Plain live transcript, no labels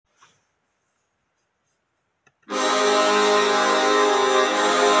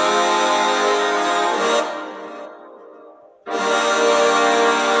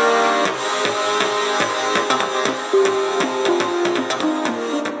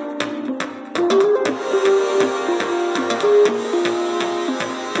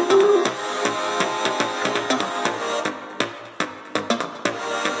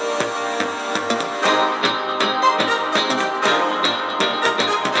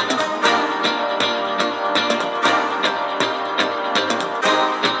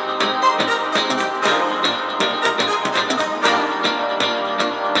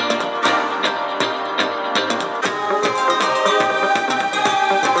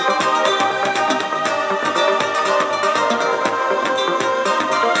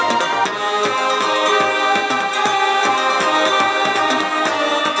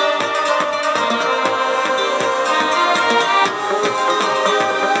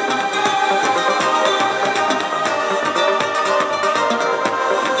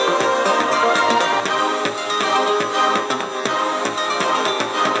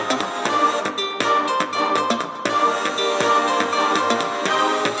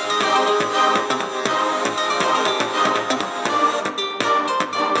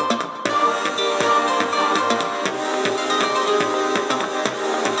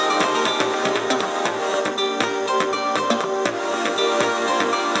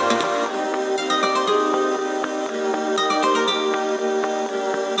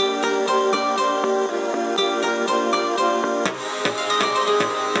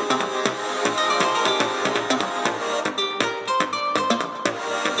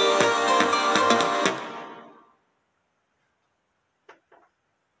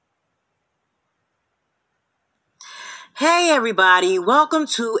Hi, everybody. Welcome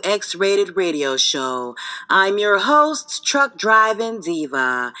to X-Rated Radio Show. I'm your host, Truck Driving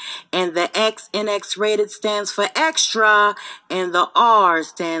Diva, and the X in X-Rated stands for extra, and the R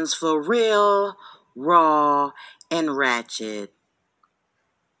stands for real, raw, and ratchet.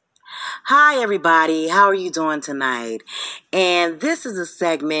 Hi, everybody. How are you doing tonight? And this is a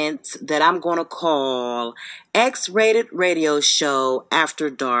segment that I'm going to call X-Rated Radio Show After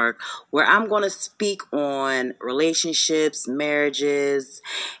Dark, where I'm going to speak on relationships, marriages,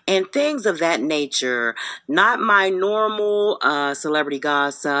 and things of that nature. Not my normal celebrity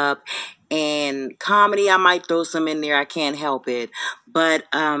gossip and comedy. I might throw some in there. I can't help it. But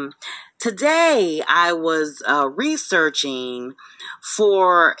today I was researching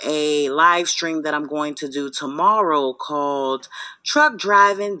for a live stream that I'm going to do tomorrow called Truck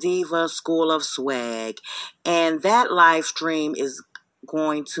Driving Diva School of Swag. And that live stream is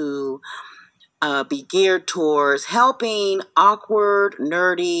going to be geared towards helping awkward,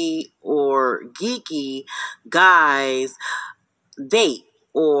 nerdy, or geeky guys date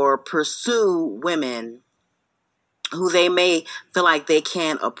or pursue women who they may feel like they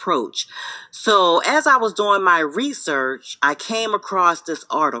can't approach. So as I was doing my research, I came across this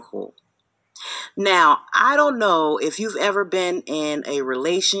article. Now, I don't know if you've ever been in a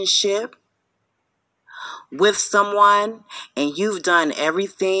relationship with someone and you've done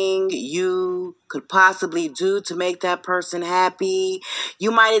everything you could possibly do to make that person happy.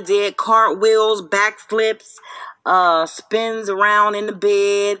 You might have did cartwheels, backflips, spins around in the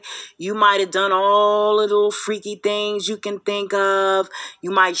bed. You might have done all the little freaky things you can think of.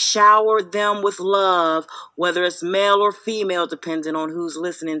 You might shower them with love, whether it's male or female, depending on who's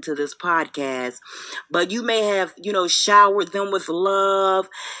listening to this podcast. But you may have, showered them with love,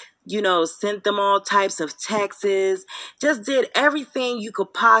 sent them all types of texts, just did everything you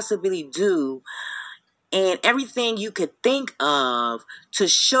could possibly do and everything you could think of to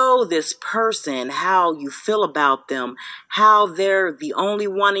show this person how you feel about them, how they're the only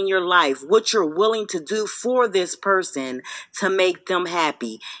one in your life, what you're willing to do for this person to make them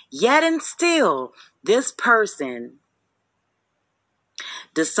happy. Yet and still, this person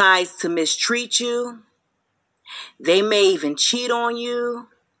decides to mistreat you. They may even cheat on you.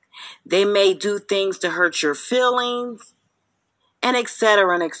 They may do things to hurt your feelings, and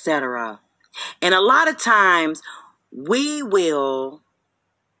etc., and etc. And a lot of times, we will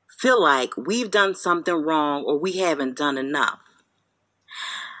feel like we've done something wrong or we haven't done enough.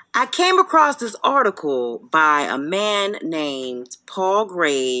 I came across this article by a man named Paul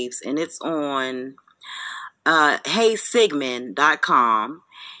Graves, and it's on HeySigmund.com.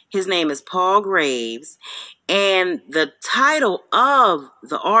 His name is Paul Graves, and the title of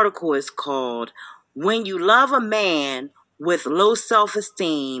the article is called, When You Love a Man with Low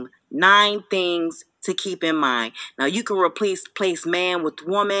Self-Esteem, 9 Things to Keep in Mind. Now, you can replace man with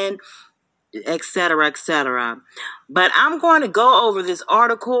woman, etc., etc. But I'm going to go over this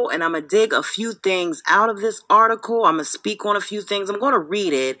article, and I'm going to dig a few things out of this article. I'm going to speak on a few things. I'm going to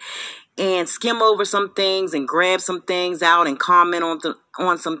read it and skim over some things and grab some things out and comment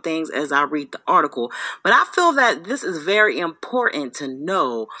on some things as I read the article. But I feel that this is very important to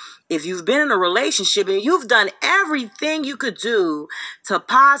know. If you've been in a relationship and you've done everything you could do to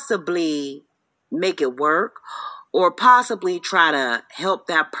possibly make it work or possibly try to help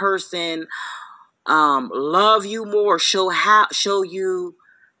that person love you more, show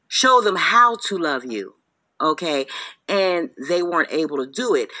them how to love you. Okay, and they weren't able to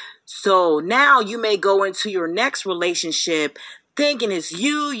do it. So now you may go into your next relationship thinking it's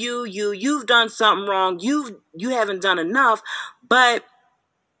you've done something wrong. You haven't done enough, but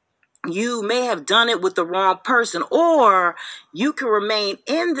you may have done it with the wrong person, or you can remain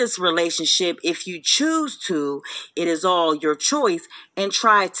in this relationship if you choose to. It is all your choice, and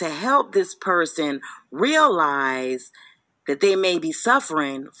try to help this person realize that they may be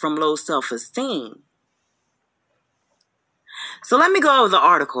suffering from low self-esteem. So let me go over the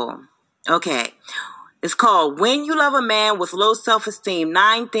article. Okay. It's called When You Love a Man with Low Self-Esteem,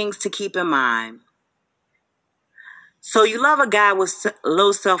 9 Things to Keep in Mind. So you love a guy with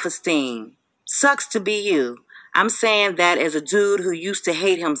low self-esteem. Sucks to be you. I'm saying that as a dude who used to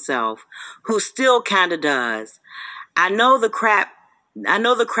hate himself, who still kind of does. I know the crap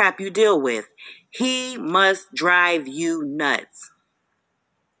you deal with. He must drive you nuts.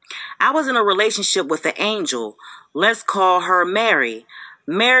 I was in a relationship with an angel. Let's call her Mary.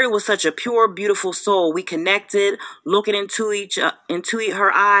 Mary was such a pure, beautiful soul. We connected, looking into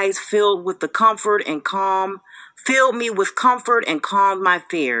her eyes, filled with the comfort and calm filled me with comfort and calmed my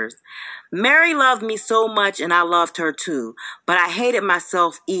fears. Mary loved me so much and I loved her too, but I hated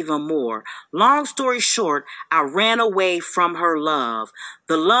myself even more. Long story short, I ran away from her love,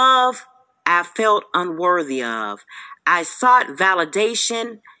 the love I felt unworthy of. I sought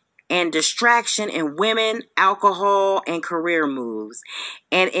validation and distraction in women, alcohol, and career moves,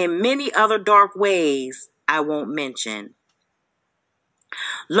 and in many other dark ways I won't mention.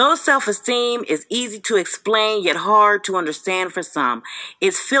 Low self-esteem is easy to explain yet hard to understand for some.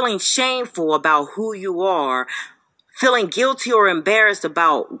 It's feeling shameful about who you are, feeling guilty or embarrassed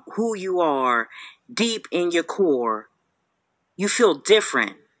about who you are deep in your core. You feel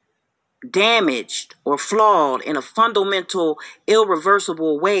different, damaged, or flawed in a fundamental,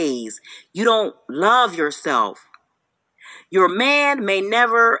 irreversible ways. You don't love yourself. Your man may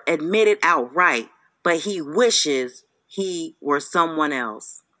never admit it outright, but he wishes he were someone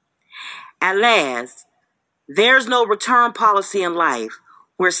else. At last, there's no return policy in life.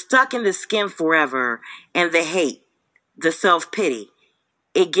 We're stuck in the skin forever, and the hate, the self-pity,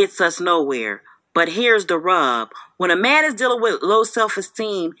 it gets us nowhere. But here's the rub. When a man is dealing with low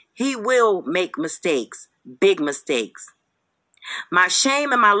self-esteem, he will make mistakes, big mistakes. My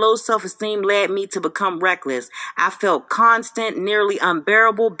shame and my low self-esteem led me to become reckless. I felt constant, nearly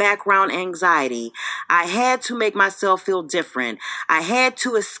unbearable background anxiety. I had to make myself feel different. I had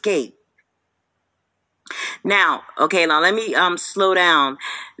to escape. Now let me slow down.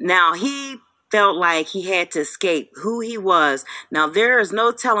 Now, he felt like he had to escape who he was. Now, there is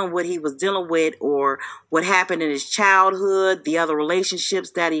no telling what he was dealing with or what happened in his childhood, the other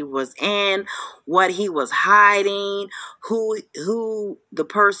relationships that he was in, what he was hiding, who the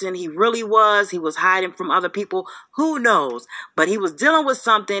person he really was. He was hiding from other people. Who knows? But he was dealing with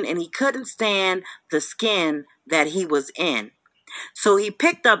something and he couldn't stand the skin that he was in. So he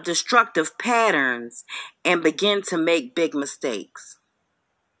picked up destructive patterns and began to make big mistakes.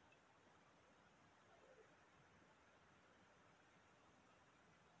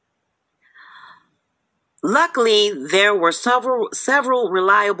 Luckily, there were several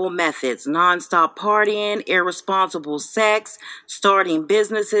reliable methods: nonstop partying, irresponsible sex, starting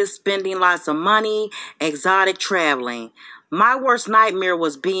businesses, spending lots of money, exotic traveling. My worst nightmare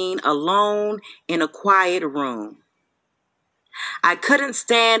was being alone in a quiet room. I couldn't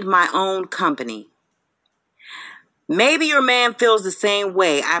stand my own company. Maybe your man feels the same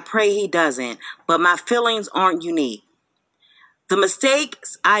way. I pray he doesn't, but my feelings aren't unique. The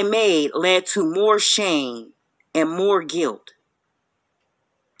mistakes I made led to more shame and more guilt.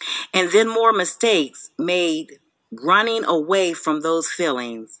 And then more mistakes made running away from those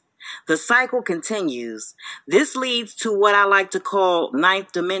feelings. The cycle continues. This leads to what I like to call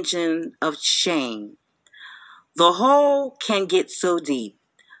ninth dimension of shame. The hole can get so deep.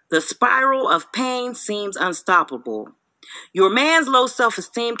 The spiral of pain seems unstoppable. Your man's low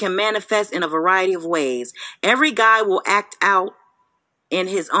self-esteem can manifest in a variety of ways. Every guy will act out in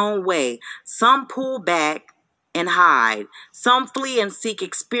his own way. Some pull back and hide. Some flee and seek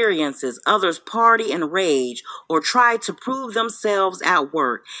experiences. Others party and rage or try to prove themselves at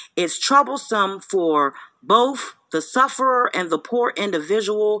work. It's troublesome for both the sufferer and the poor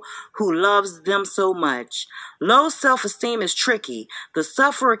individual who loves them so much. Low self-esteem is tricky. The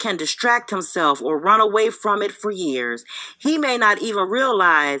sufferer can distract himself or run away from it for years. He may not even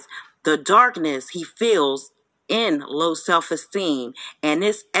realize the darkness he feels in low self-esteem, and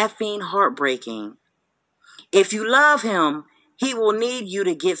it's effing heartbreaking. If you love him, he will need you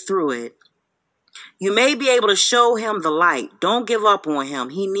to get through it. You may be able to show him the light. Don't give up on him.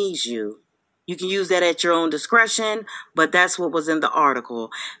 He needs you. You can use that at your own discretion, but that's what was in the article.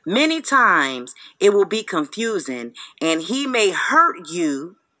 Many times it will be confusing, and he may hurt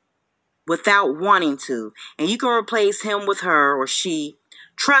you without wanting to, and you can replace him with her or she.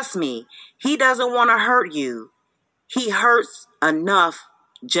 Trust me, he doesn't want to hurt you. He hurts enough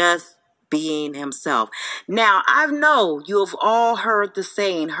just being himself. Now, I know you have all heard the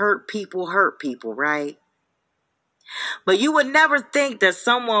saying, hurt people, right? But you would never think that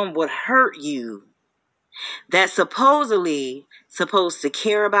someone would hurt you that's supposedly supposed to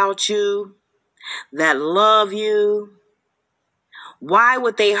care about you, that love you. Why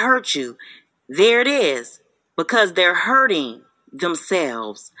would they hurt you? There it is. Because they're hurting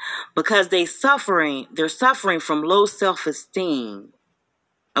themselves. Because they're suffering from low self-esteem.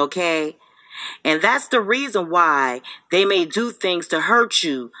 Okay? And that's the reason why they may do things to hurt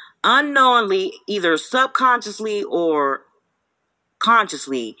you unknowingly, either subconsciously or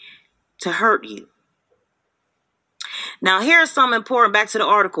consciously, to hurt you. Now, back to the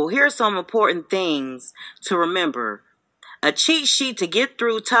article, here's some important things to remember. A cheat sheet to get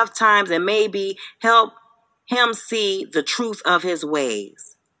through tough times and maybe help him see the truth of his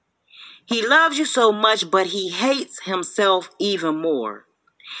ways. He loves you so much, but he hates himself even more.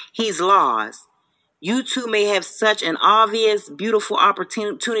 He's lost. You two may have such an obvious, beautiful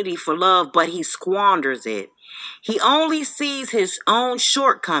opportunity for love, but he squanders it. He only sees his own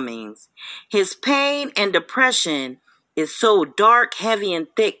shortcomings. His pain and depression is so dark, heavy, and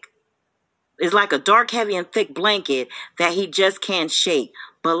thick. It's like a dark, heavy, and thick blanket that he just can't shake.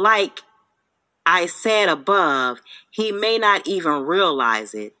 But like I said above, he may not even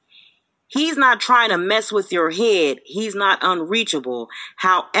realize it. He's not trying to mess with your head. He's not unreachable.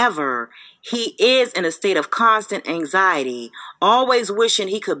 However, he is in a state of constant anxiety, always wishing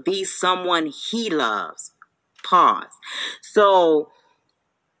he could be someone he loves. Pause. So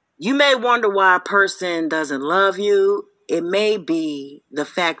you may wonder why a person doesn't love you. It may be the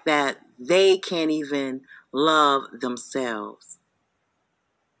fact that they can't even love themselves.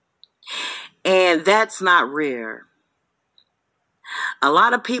 And that's not rare. A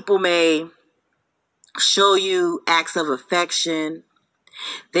lot of people may show you acts of affection.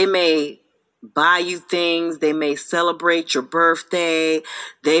 They may buy you things. They may celebrate your birthday.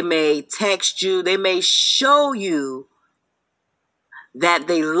 They may text you. They may show you that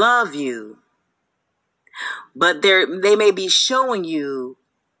they love you. But they may be showing you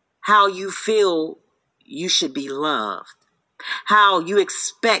how you feel you should be loved, how you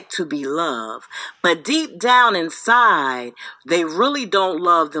expect to be loved. But deep down inside, they really don't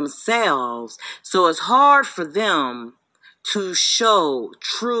love themselves. So it's hard for them to show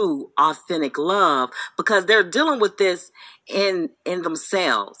true, authentic love because they're dealing with this in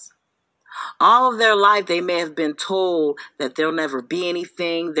themselves. All of their life, they may have been told that they'll never be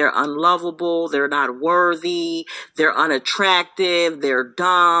anything. They're unlovable. They're not worthy. They're unattractive. They're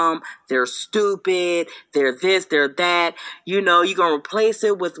dumb. They're stupid. They're this, they're that. You know, you're going to replace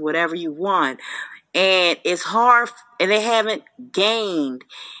it with whatever you want. And it's hard, and they haven't gained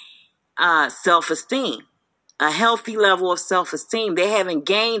self-esteem, a healthy level of self-esteem. They haven't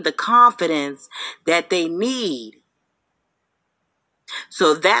gained the confidence that they need.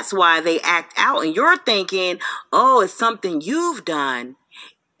 So that's why they act out. And you're thinking, oh, it's something you've done.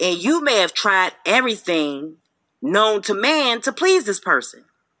 And you may have tried everything known to man to please this person.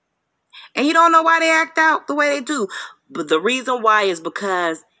 And you don't know why they act out the way they do. But the reason why is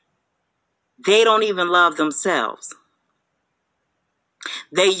because they don't even love themselves.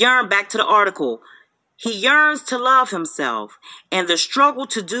 They yearn, back to the article, he yearns to love himself, and the struggle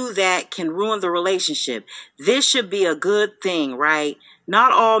to do that can ruin the relationship. This should be a good thing, right?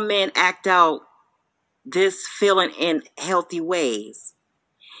 Not all men act out this feeling in healthy ways.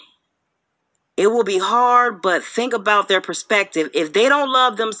 It will be hard, but think about their perspective. If they don't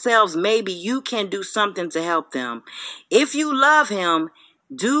love themselves, maybe you can do something to help them. If you love him,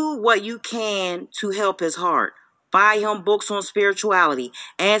 do what you can to help his heart. Buy him books on spirituality.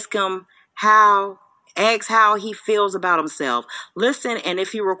 Ask how he feels about himself. Listen, and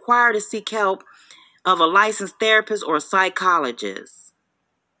if you're required to seek help of a licensed therapist or a psychologist.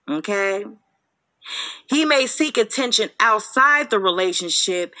 Okay? He may seek attention outside the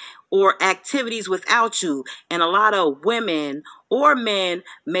relationship or activities without you. And a lot of women or men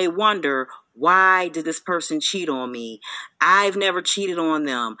may wonder, why did this person cheat on me? I've never cheated on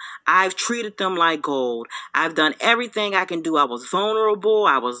them. I've treated them like gold. I've done everything I can do. I was vulnerable.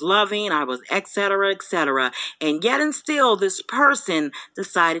 I was loving. I was et cetera, et cetera. And yet and still, this person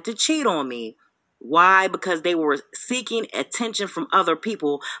decided to cheat on me. Why? Because they were seeking attention from other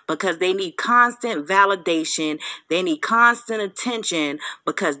people, because they need constant validation. They need constant attention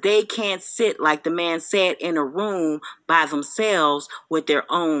because they can't sit, like the man said, in a room by themselves with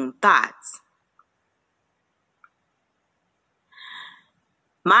their own thoughts.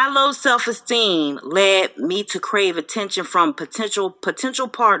 My low self-esteem led me to crave attention from potential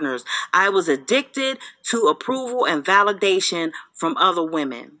partners. I was addicted to approval and validation from other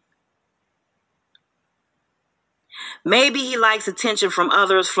women. Maybe he likes attention from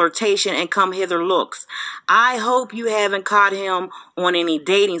others, flirtation, and come-hither looks. I hope you haven't caught him on any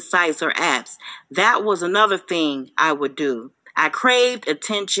dating sites or apps. That was another thing I would do. I craved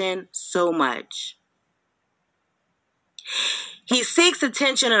attention so much. He seeks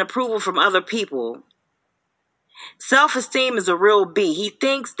attention and approval from other people. Self-esteem is a real B. He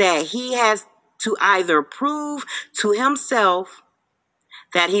thinks that he has to either prove to himself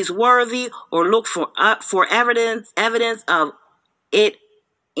that he's worthy or look for evidence of it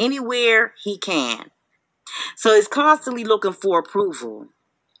anywhere he can. So he's constantly looking for approval.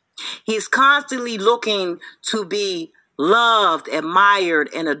 He's constantly looking to be loved, admired,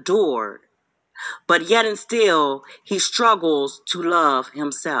 and adored. But yet and still, he struggles to love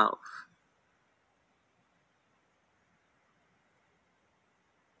himself.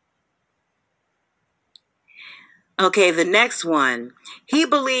 Okay, the next one. He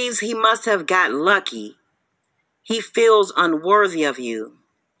believes he must have got lucky. He feels unworthy of you.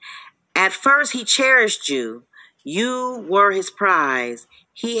 At first, he cherished you. You were his prize.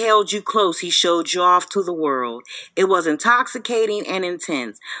 He held you close. He showed you off to the world. It was intoxicating and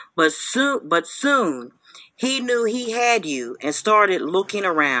intense. But soon, he knew he had you and started looking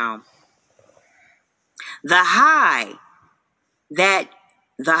around. The high that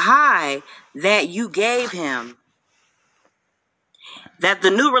you gave him, that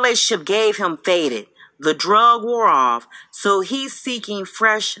the new relationship gave him, faded. The drug wore off, so he's seeking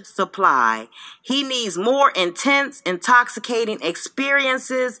fresh supply. He needs more intense, intoxicating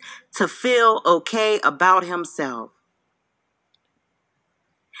experiences to feel okay about himself.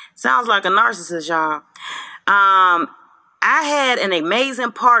 Sounds like a narcissist, y'all. I had an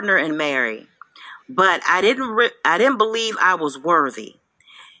amazing partner in Mary, but I didn't believe I was worthy.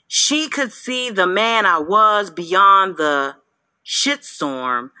 She could see the man I was beyond the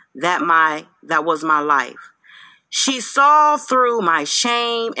shitstorm that was my life. She saw through my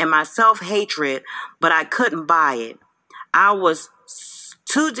shame and my self-hatred, but I couldn't buy it. I was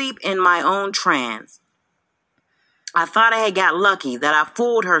too deep in my own trance. I thought I had got lucky, that I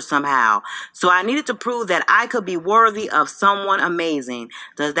fooled her somehow. So I needed to prove that I could be worthy of someone amazing.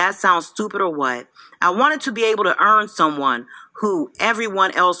 Does that sound stupid or what? I wanted to be able to earn someone who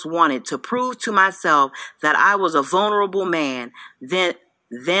everyone else wanted, to prove to myself that I was a vulnerable man. Then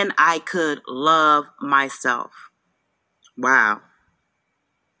I could love myself. Wow.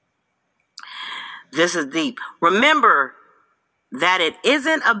 This is deep. Remember that it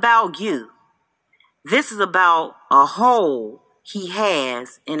isn't about you. This is about a hole he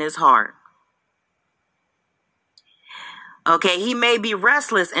has in his heart. Okay, he may be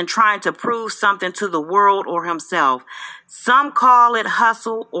restless and trying to prove something to the world or himself. Some call it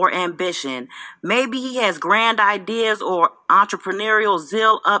hustle or ambition. Maybe he has grand ideas or entrepreneurial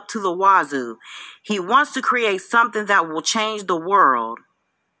zeal up to the wazoo. He wants to create something that will change the world.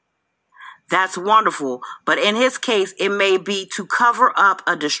 That's wonderful. But in his case, it may be to cover up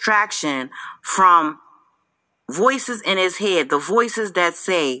a distraction from voices in his head, the voices that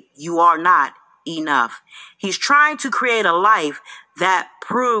say you are not enough. He's trying to create a life that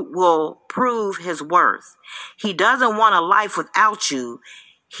will prove his worth. He doesn't want a life without you.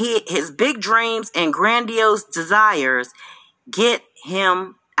 His big dreams and grandiose desires get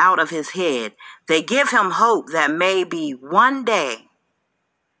him out of his head. They give him hope that maybe one day,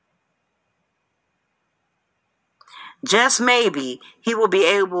 just maybe, he will be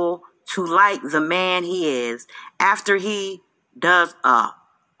able to like the man he is after he does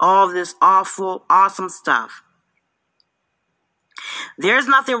all this awesome stuff. There's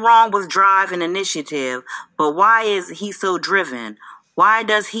nothing wrong with drive and initiative, but why is he so driven? Why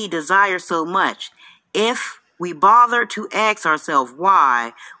does he desire so much? If we bother to ask ourselves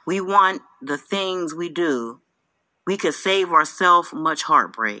why we want the things we do, we could save ourselves much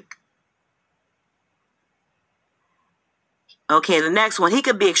heartbreak. Okay, the next one. He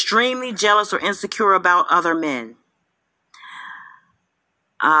could be extremely jealous or insecure about other men.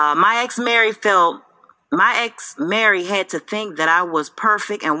 My ex Mary had to think that I was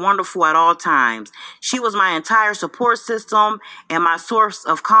perfect and wonderful at all times. She was my entire support system and my source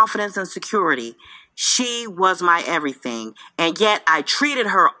of confidence and security. She was my everything, and yet I treated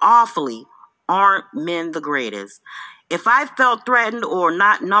her awfully. Aren't men the greatest? If I felt threatened or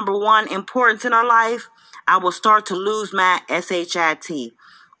not number one importance in her life, I will start to lose my SHIT.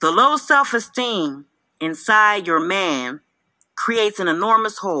 The low self-esteem inside your man creates an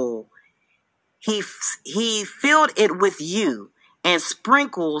enormous hole. He filled it with you and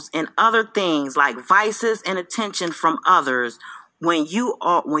sprinkles in other things like vices and attention from others. When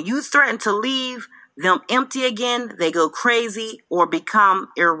you threaten to leave them empty again, they go crazy or become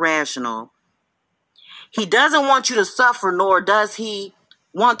irrational. He doesn't want you to suffer, nor does he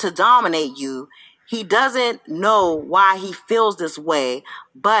want to dominate you. He doesn't know why he feels this way,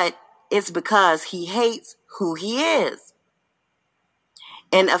 but it's because he hates who he is.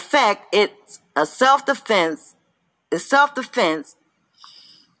 In effect, it's a self-defense. It's self-defense,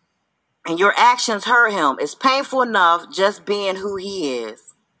 and your actions hurt him. It's painful enough just being who he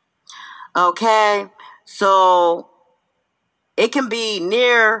is. Okay? So it can be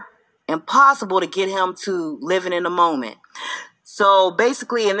near impossible to get him to living in the moment. So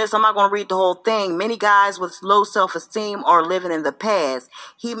basically in this, I'm not going to read the whole thing. Many guys with low self-esteem are living in the past.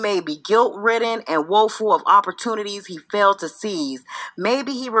 He may be guilt-ridden and woeful of opportunities he failed to seize.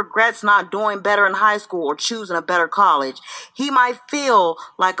 Maybe he regrets not doing better in high school or choosing a better college. He might feel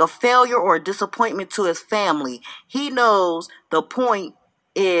like a failure or a disappointment to his family. He knows the point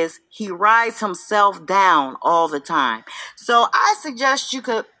is he writes himself down all the time. So I suggest you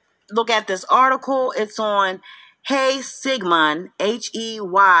could look at this article. It's on HeySigmund,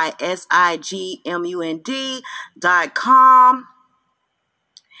 HeySigmund.com.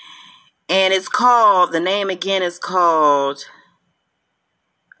 And it's called, the name again is called,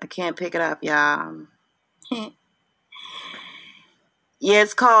 I can't pick it up, y'all. Yeah,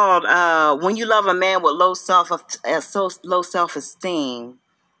 it's called When You Love a Man with Low Self-Esteem.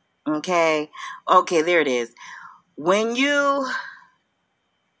 Okay, there it is. When you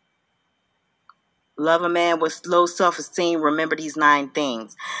love a man with low self-esteem, remember these 9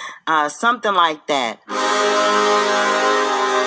 things. Something like that.